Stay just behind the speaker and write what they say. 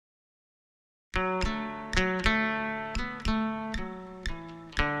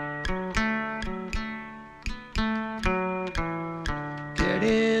Get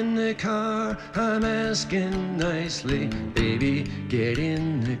in the car, I'm asking nicely. Baby, get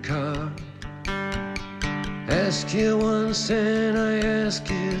in the car. Ask you once and I ask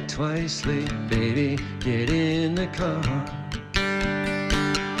you twicely. Baby, get in the car.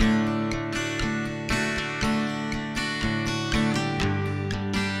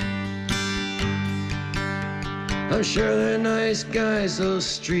 I'm sure they're nice guys, those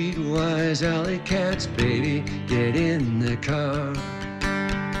streetwise alley cats. Baby, get in the car.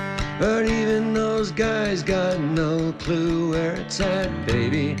 But even those guys got no clue where it's at.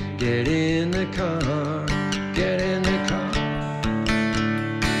 Baby, get in the car. Get in the car.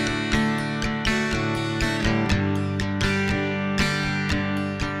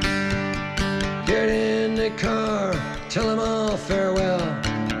 Get in the car. Tell them all farewell.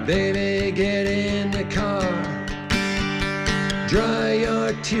 Baby, get in the car. Dry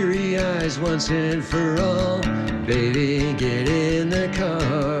your teary eyes once and for all. Baby, get in the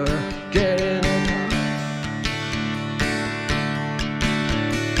car. Get in the car.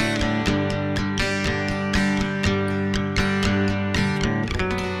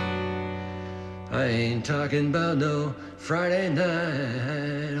 I ain't talking about no Friday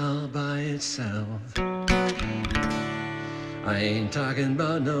night all by itself. I ain't talking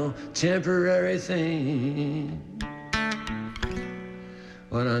about no temporary thing.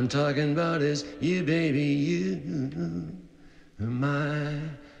 What I'm talking about is you, baby, you. My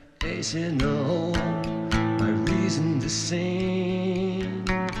ace in the hole, my reason to sing.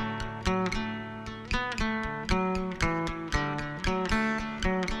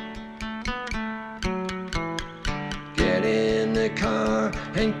 Get in the car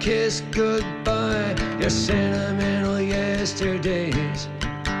and kiss goodbye your sentimental yesterdays.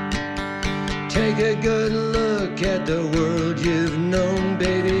 Take a good look at the world you've known,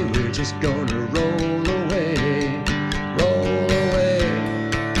 baby.